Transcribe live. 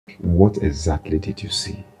What exactly did you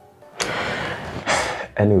see?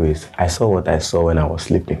 Anyways, I saw what I saw when I was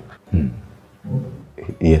sleeping.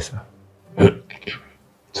 Yes, sir.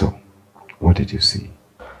 So, what did you see?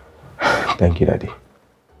 Thank you, Daddy.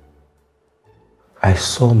 I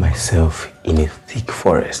saw myself in a thick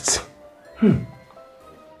forest.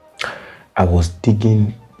 I was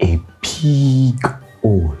digging a big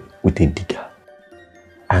hole with a digger.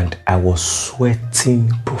 And I was sweating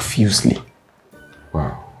profusely.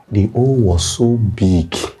 Wow. The hole was so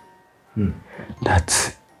big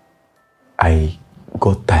that I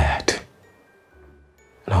got tired.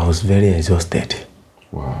 And I was very exhausted.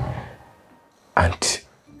 Wow. And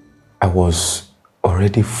I was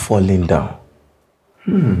already falling down.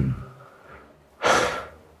 Then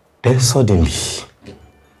suddenly...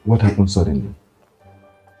 What happened suddenly?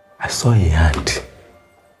 I saw a hand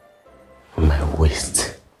on my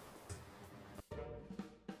waist.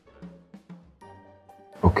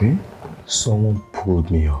 Okay. Someone pulled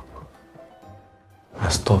me up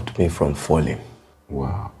and stopped me from falling.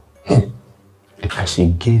 Wow. And she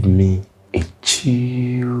gave me a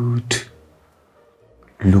chilled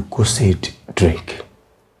Lucozade drink.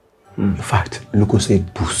 In fact,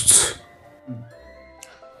 Lucozade Boost.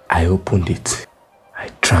 I opened it. I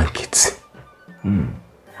drank it. And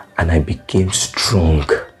I became strong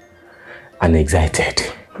and excited.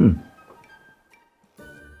 And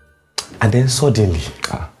then suddenly...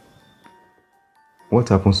 What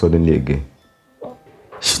happened suddenly again?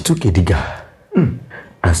 She took a digger and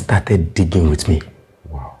started digging with me.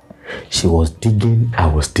 Wow. She was digging, I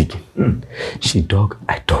was digging. She dug,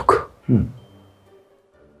 I dug.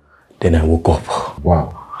 Then I woke up.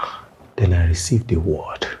 Wow. Then I received a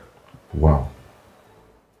word. Wow.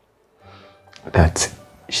 That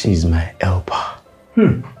she's my helper.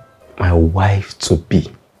 My wife to be.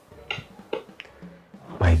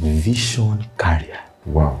 My vision carrier.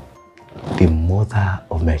 Wow. The mother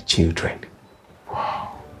of my children.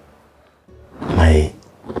 Wow. My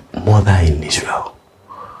mother in Israel.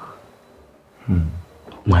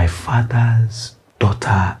 My father's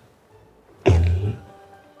daughter in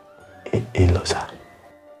Loza.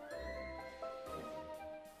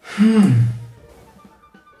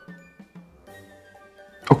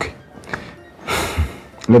 Okay.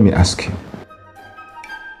 Let me ask you.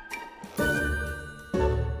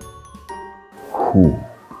 Who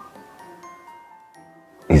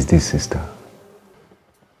is this sister?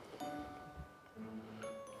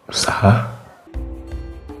 Sir?